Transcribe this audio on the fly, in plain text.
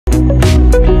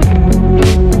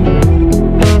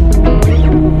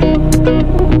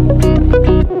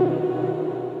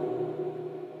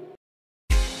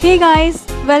Hey guys,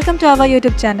 welcome to our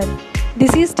YouTube channel.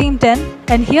 This is Team 10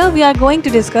 and here we are going to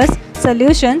discuss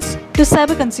solutions to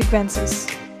cyber consequences.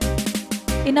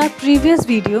 In our previous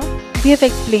video, we have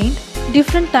explained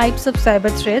different types of cyber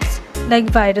threats like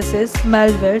viruses,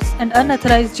 malwares and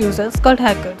unauthorized users called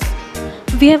hackers.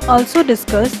 We have also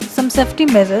discussed some safety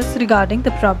measures regarding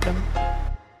the problem.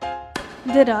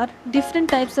 There are different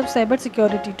types of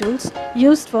cybersecurity tools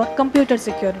used for computer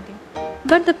security.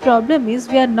 But the problem is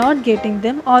we are not getting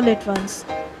them all at once.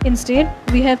 Instead,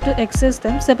 we have to access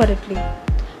them separately.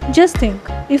 Just think,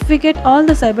 if we get all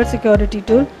the cybersecurity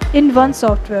tools in one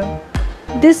software,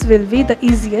 this will be the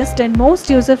easiest and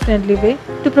most user-friendly way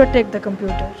to protect the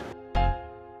computer.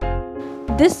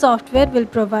 This software will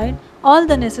provide all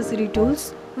the necessary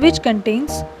tools which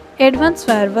contains advanced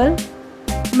firewall,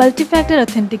 multi-factor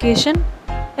authentication,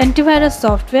 antivirus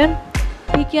software,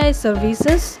 PKI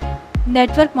services,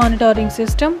 network monitoring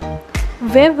system,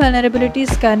 web vulnerability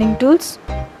scanning tools,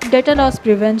 data loss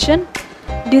prevention,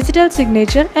 digital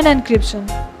signature and encryption.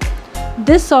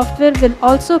 This software will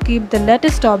also keep the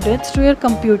latest updates to your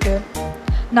computer.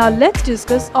 Now let's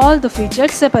discuss all the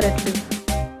features separately.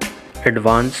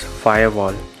 Advanced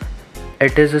Firewall.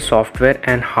 It is a software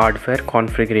and hardware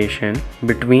configuration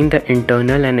between the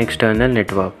internal and external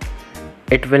network.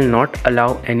 It will not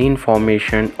allow any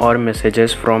information or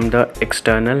messages from the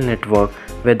external network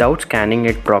without scanning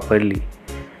it properly.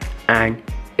 And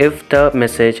if the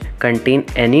message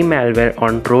contains any malware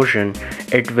or Trojan,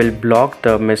 it will block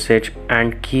the message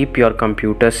and keep your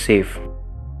computer safe.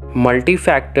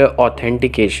 Multi-factor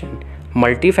authentication.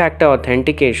 Multi-factor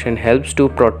authentication helps to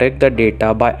protect the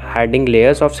data by adding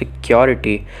layers of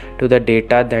security to the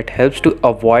data that helps to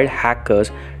avoid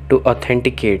hackers to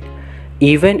authenticate.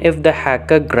 Even if the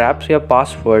hacker grabs your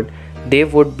password, they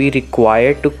would be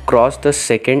required to cross the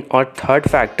second or third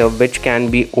factor, which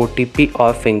can be OTP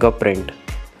or fingerprint.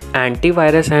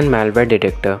 Antivirus and malware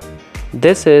detector.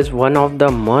 This is one of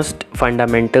the most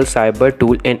fundamental cyber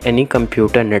tool in any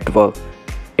computer network.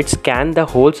 It scans the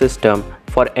whole system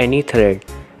for any threat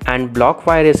and block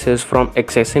viruses from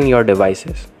accessing your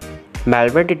devices.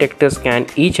 Malware detectors scan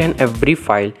each and every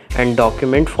file and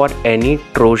document for any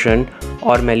Trojan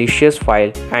or malicious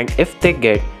file, and if they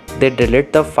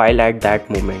delete the file at that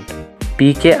moment.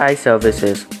 PKI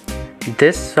services.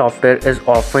 This software is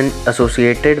often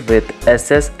associated with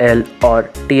SSL or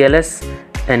TLS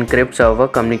encrypt server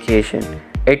communication.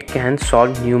 It can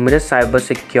solve numerous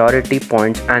cybersecurity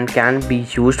points and can be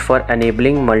used for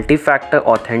enabling multi-factor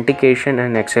authentication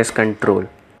and access control.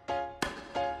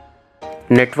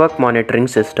 Network monitoring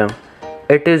system.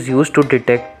 It is used to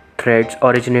detect threats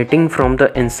originating from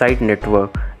the inside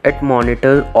network. It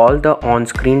monitors all the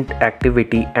on-screen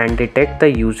activity and detects the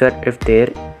user if there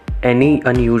is any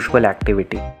unusual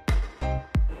activity.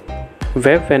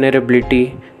 Web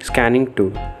vulnerability scanning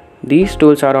tool. These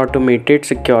tools are automated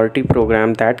security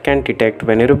programs that can detect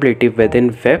vulnerability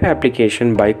within web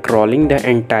application by crawling the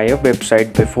entire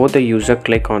website before the user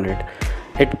clicks on it.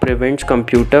 It prevents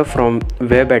computer from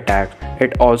web attacks.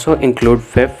 It also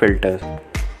includes web filters.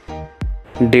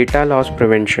 Data loss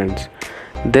preventions.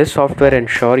 This software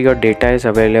ensures your data is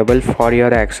available for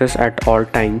your access at all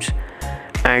times,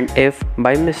 and if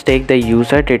by mistake the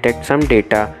user detects some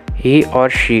data, he or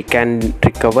she can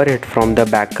recover it from the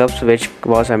backups which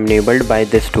was enabled by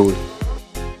this tool.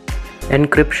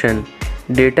 Encryption.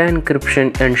 Data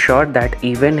encryption ensures that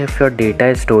even if your data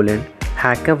is stolen,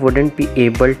 hacker wouldn't be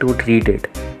able to read it.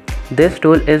 This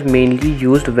tool is mainly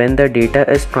used when the data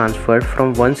is transferred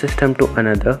from one system to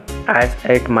another, as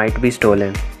it might be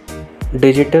stolen.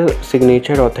 Digital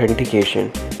signature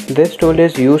authentication. This tool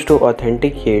is used to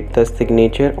authenticate the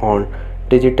signature on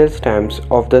digital stamps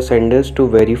of the senders to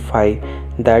verify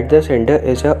that the sender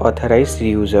is an authorized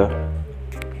user.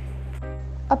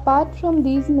 Apart from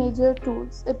these major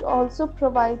tools, it also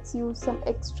provides you some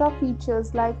extra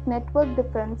features like network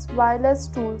defense, wireless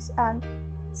tools, and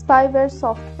spyware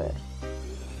software.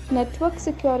 Network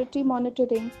security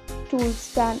monitoring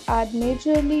tools can add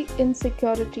majorly in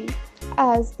security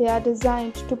as they are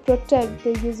designed to protect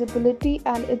the usability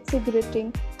and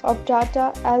integrity of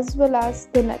data as well as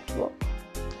the network.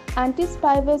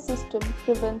 Anti-spyware system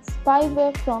prevents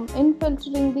spyware from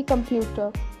infiltrating the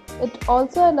computer. It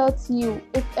also alerts you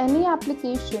if any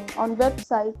application on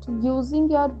website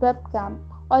using your webcam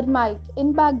or mic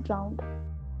in background.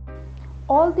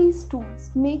 All these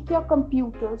tools make your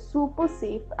computer super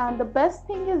safe, and the best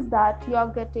thing is that you are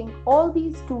getting all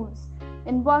these tools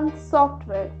in one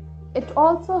software. It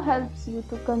also helps you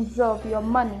to conserve your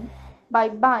money by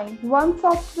buying one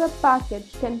software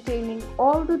package containing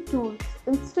all the tools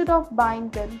instead of buying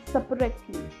them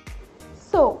separately.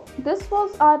 So So, this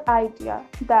was our idea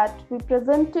that we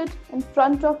presented in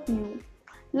front of you.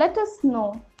 Let us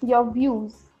know your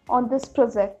views on this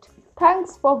project.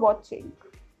 Thanks for watching.